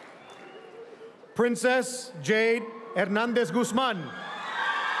 Princess Jade Hernandez Guzman.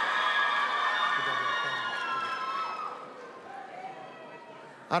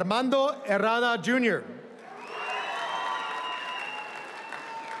 Armando Herrada Jr.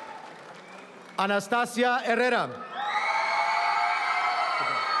 Anastasia Herrera.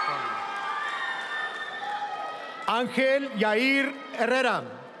 Ángel Yair Herrera.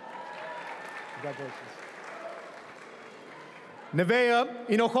 Nevea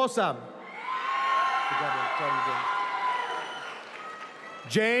Hinojosa.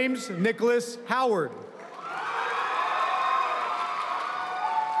 James Nicholas Howard.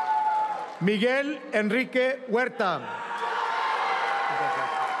 Miguel Enrique Huerta.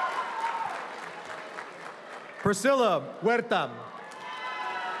 Priscilla Huerta.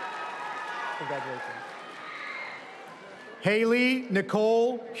 Haley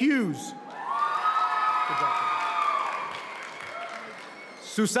Nicole Hughes.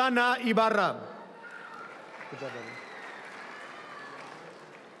 Susana Ibarra.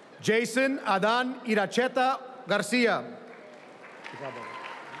 Jason Adan Iracheta Garcia.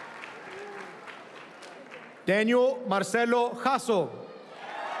 Daniel Marcelo Jasso.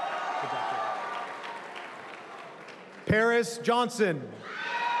 Paris Johnson.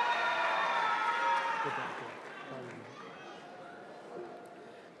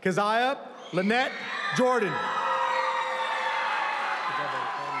 Keziah Lynette Jordan.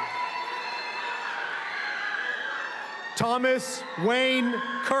 Thomas Wayne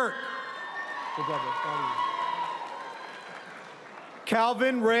Kirk.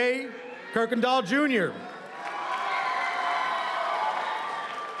 Calvin Ray Kirkendall Jr.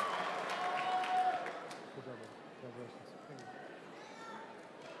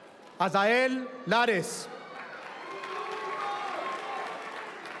 Azael Lares.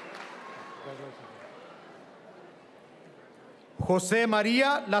 José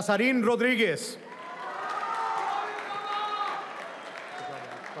María Lazarín Rodríguez.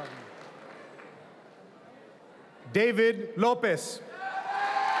 David Lopez.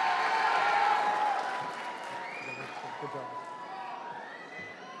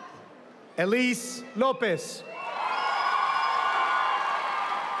 Elise Lopez.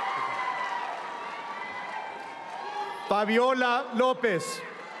 Fabiola Lopez.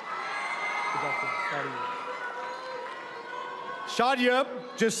 Shadia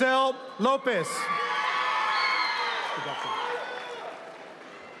Giselle Lopez.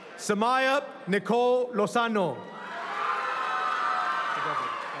 Samaya Nicole Lozano.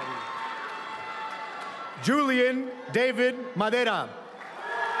 Julian David Madera.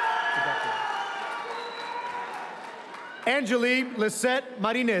 Angeli Lisette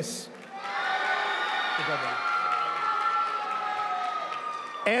Marines.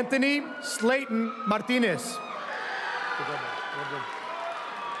 Anthony Slayton Martinez.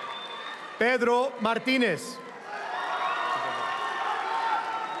 Pedro Martinez.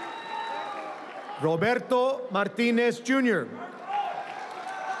 Roberto Martinez Jr.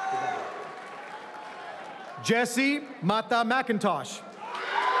 Jesse Mata McIntosh.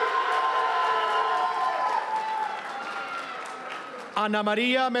 Ana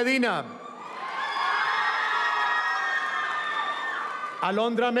Maria Medina.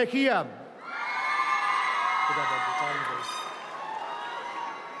 Alondra Mejia.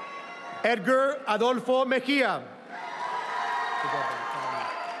 Edgar Adolfo Mejia.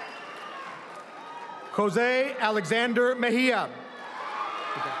 Jose Alexander Mejia.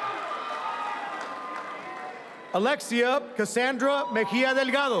 Alexia Cassandra Mejia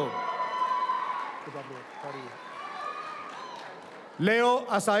Delgado. Leo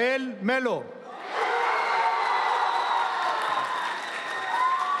Asael Melo.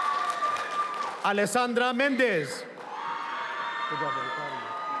 Alessandra Mendez.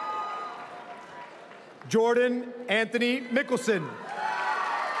 Jordan Anthony Mickelson.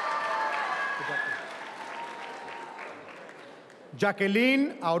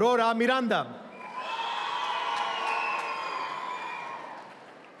 Jacqueline Aurora Miranda.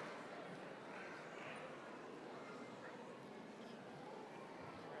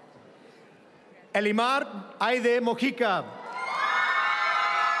 Elimar Aide Mojica.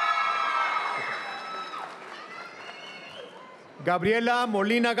 Gabriela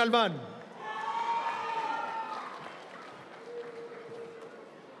Molina Galván.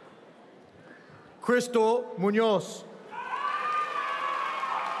 Cristo Muñoz.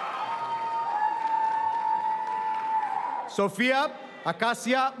 Sofía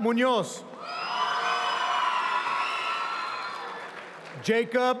Acacia Muñoz.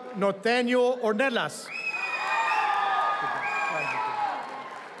 Jacob Norteño Ornelas.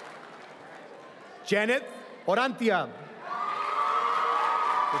 Janet Orantia.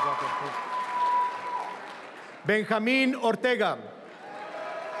 Benjamín Ortega.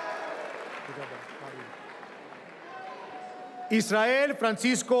 Israel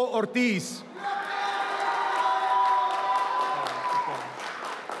Francisco Ortiz.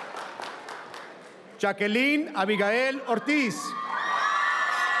 Jacqueline Abigail Ortiz.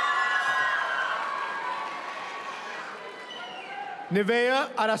 Nevea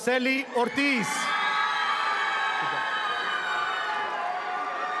Araceli Ortiz.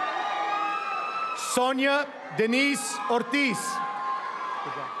 Sonia Denise Ortiz.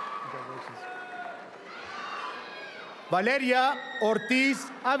 Valeria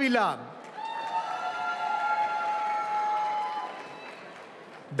Ortiz Ávila.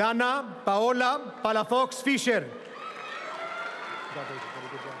 Dana Paola Palafox Fisher.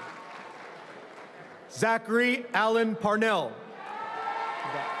 Zachary Allen Parnell.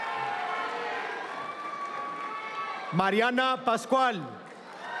 Mariana Pascual.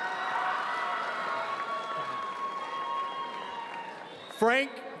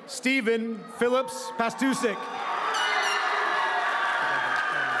 Frank Stephen Phillips Pastusik.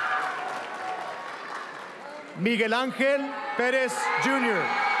 Miguel Ángel Pérez Jr.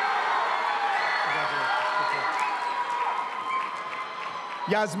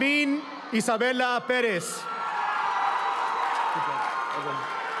 Yasmín Isabela Pérez.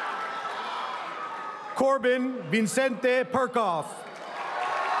 Corbin Vicente Perkoff.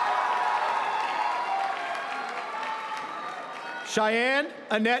 Cheyenne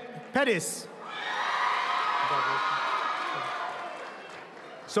Annette Pettis.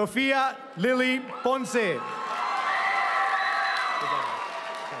 Sofia Lily Ponce.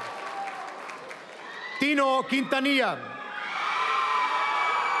 Tino Quintanilla.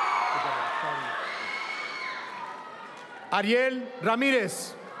 Ariel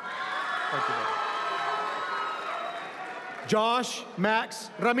Ramirez. Josh Max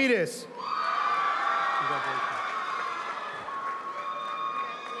Ramirez.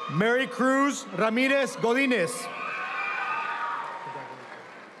 Mary Cruz Ramirez Godínez.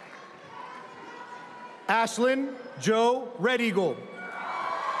 Ashlyn Joe Red Eagle.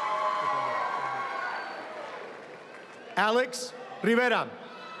 Alex Rivera.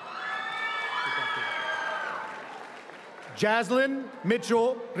 Jaslyn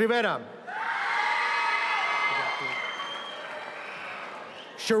Mitchell Rivera.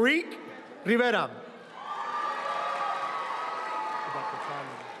 Sharik Rivera.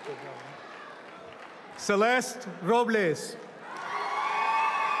 Celeste Robles.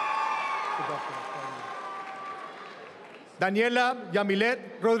 Daniela Yamilet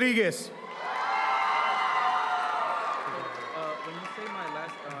Rodriguez. When you say my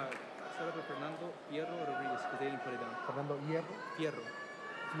last, set up with Fernando Fierro Rodriguez, because they didn't put it down. Fernando Hierro. Fierro.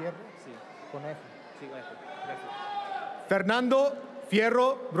 Fierro. Sí. Con F. Sí, F. Gracias. Fernando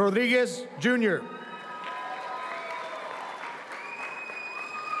Fierro Rodriguez Jr.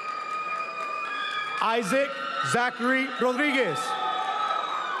 Isaac Zachary Rodriguez.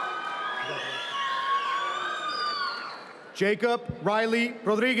 Jacob Riley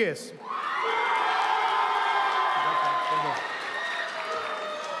Rodriguez.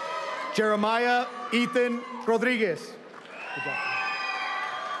 Jeremiah Ethan Rodriguez.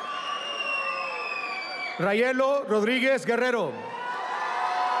 Rayelo Rodriguez Guerrero.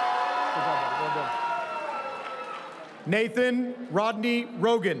 Nathan Rodney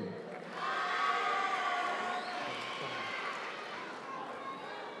Rogan.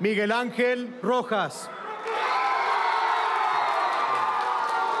 Miguel Ángel Rojas.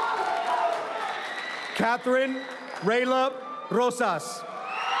 Catherine Rayla Rosas.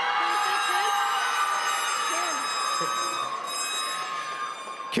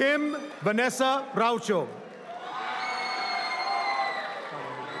 Kim Vanessa Raucho.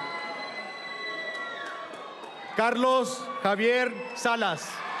 Carlos Javier Salas.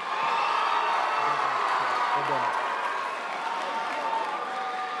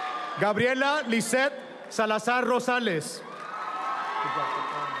 Gabriela Lisette Salazar Rosales.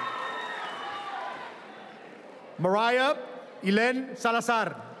 Mariah Elen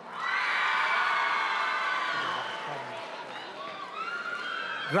Salazar.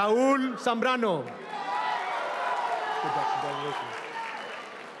 Raúl Zambrano.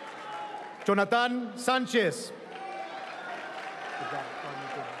 Jonathan Sanchez.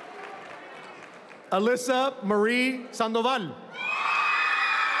 Alyssa Marie Sandoval.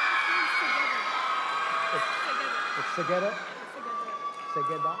 Segueda.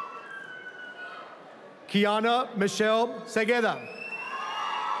 Segueda. Kiana Michelle Segueda.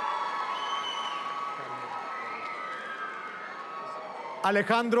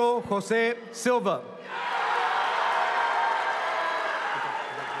 Alejandro Jose Silva.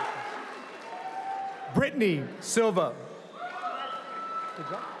 Brittany Silva.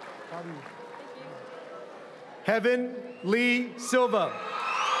 Heaven Lee Silva.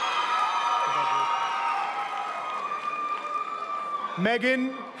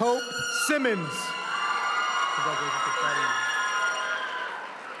 Megan Hope Simmons.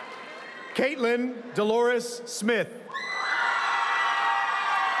 Caitlin Dolores Smith.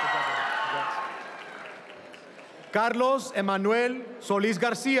 Carlos Emanuel Solís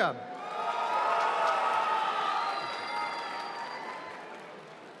García.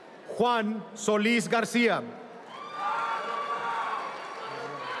 Juan Solís García.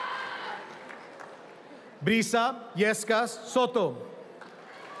 Brisa Yescas Soto.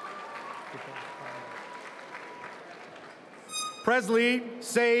 Presley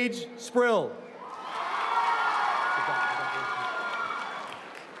Sage Sprill.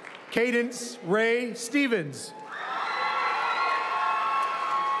 Cadence Ray Stevens.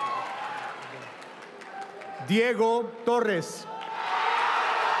 Diego Torres.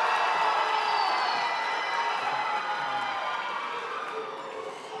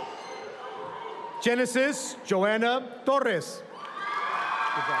 Genesis Joanna Torres.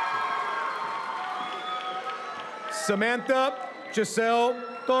 Samantha Giselle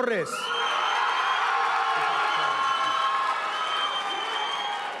Torres.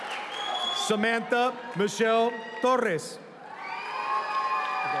 Samantha Michelle Torres.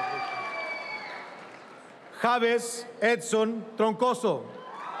 Javes Edson Troncoso.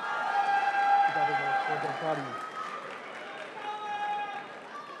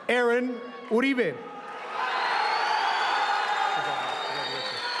 Aaron Uribe.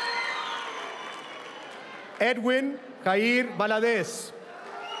 Edwin Jair Valadez.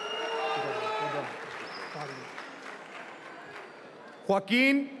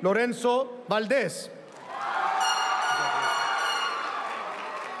 Joaquín Lorenzo Valdés.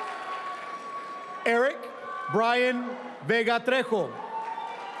 Eric Brian Vega Trejo.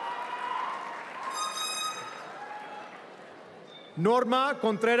 Norma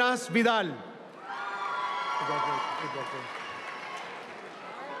Contreras Vidal.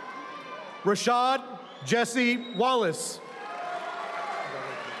 Rashad Jesse Wallace.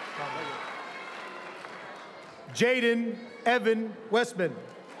 Jaden Evan Westman.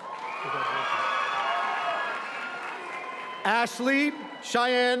 Ashley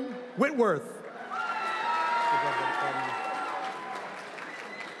Cheyenne Whitworth.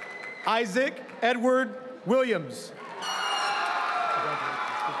 Isaac Edward Williams.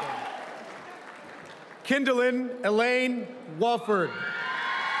 Kindlin Elaine Walford.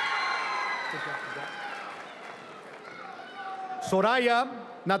 Soraya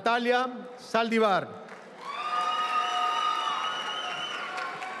Natalia Saldivar.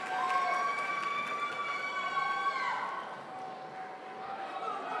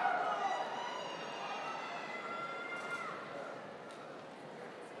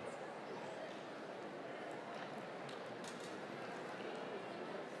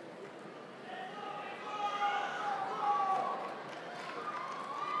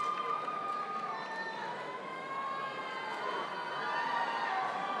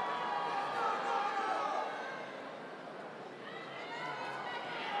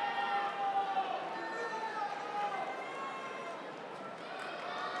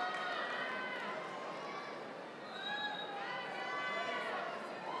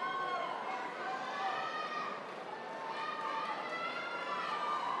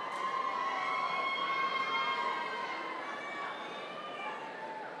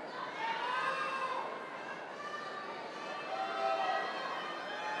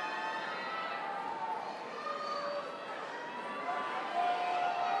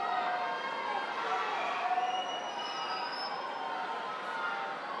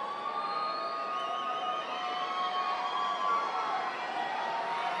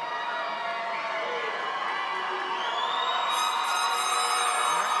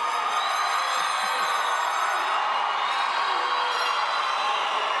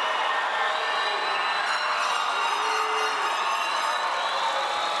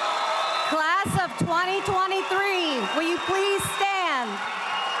 Class of 2023, will you please stand?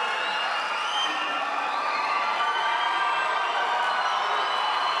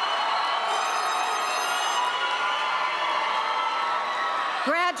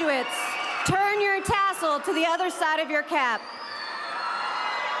 Graduates, turn your tassel to the other side of your cap.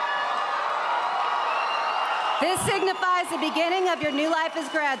 This signifies the beginning of your new life as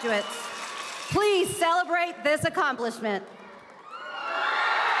graduates. Please celebrate this accomplishment.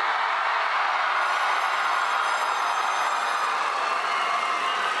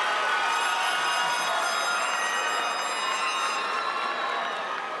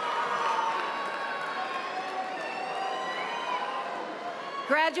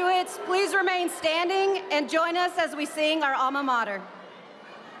 Graduates, please remain standing and join us as we sing our alma mater.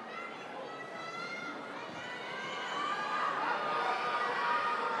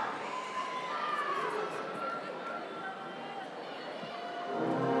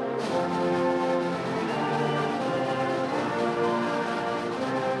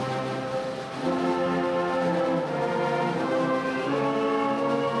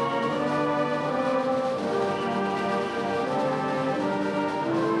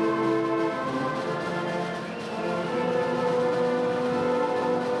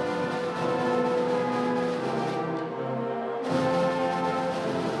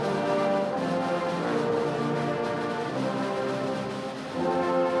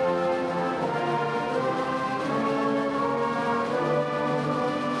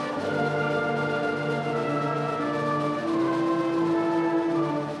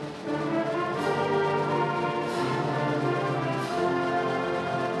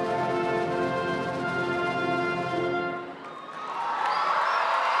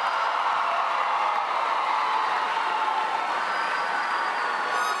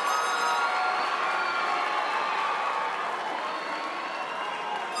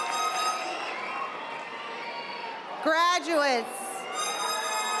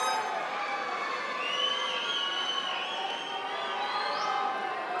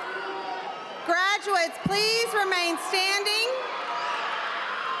 Graduates, please remain standing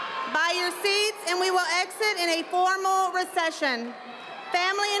by your seats and we will exit in a formal recession.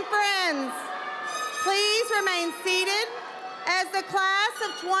 Family and friends, please remain seated as the class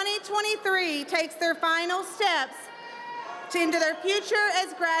of 2023 takes their final steps into their future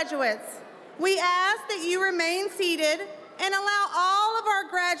as graduates. We ask that you remain seated and allow all of our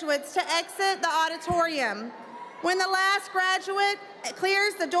graduates to exit the auditorium. When the last graduate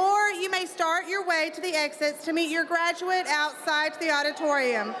clears the door, you may start your way to the exits to meet your graduate outside the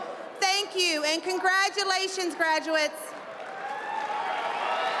auditorium. Thank you and congratulations, graduates.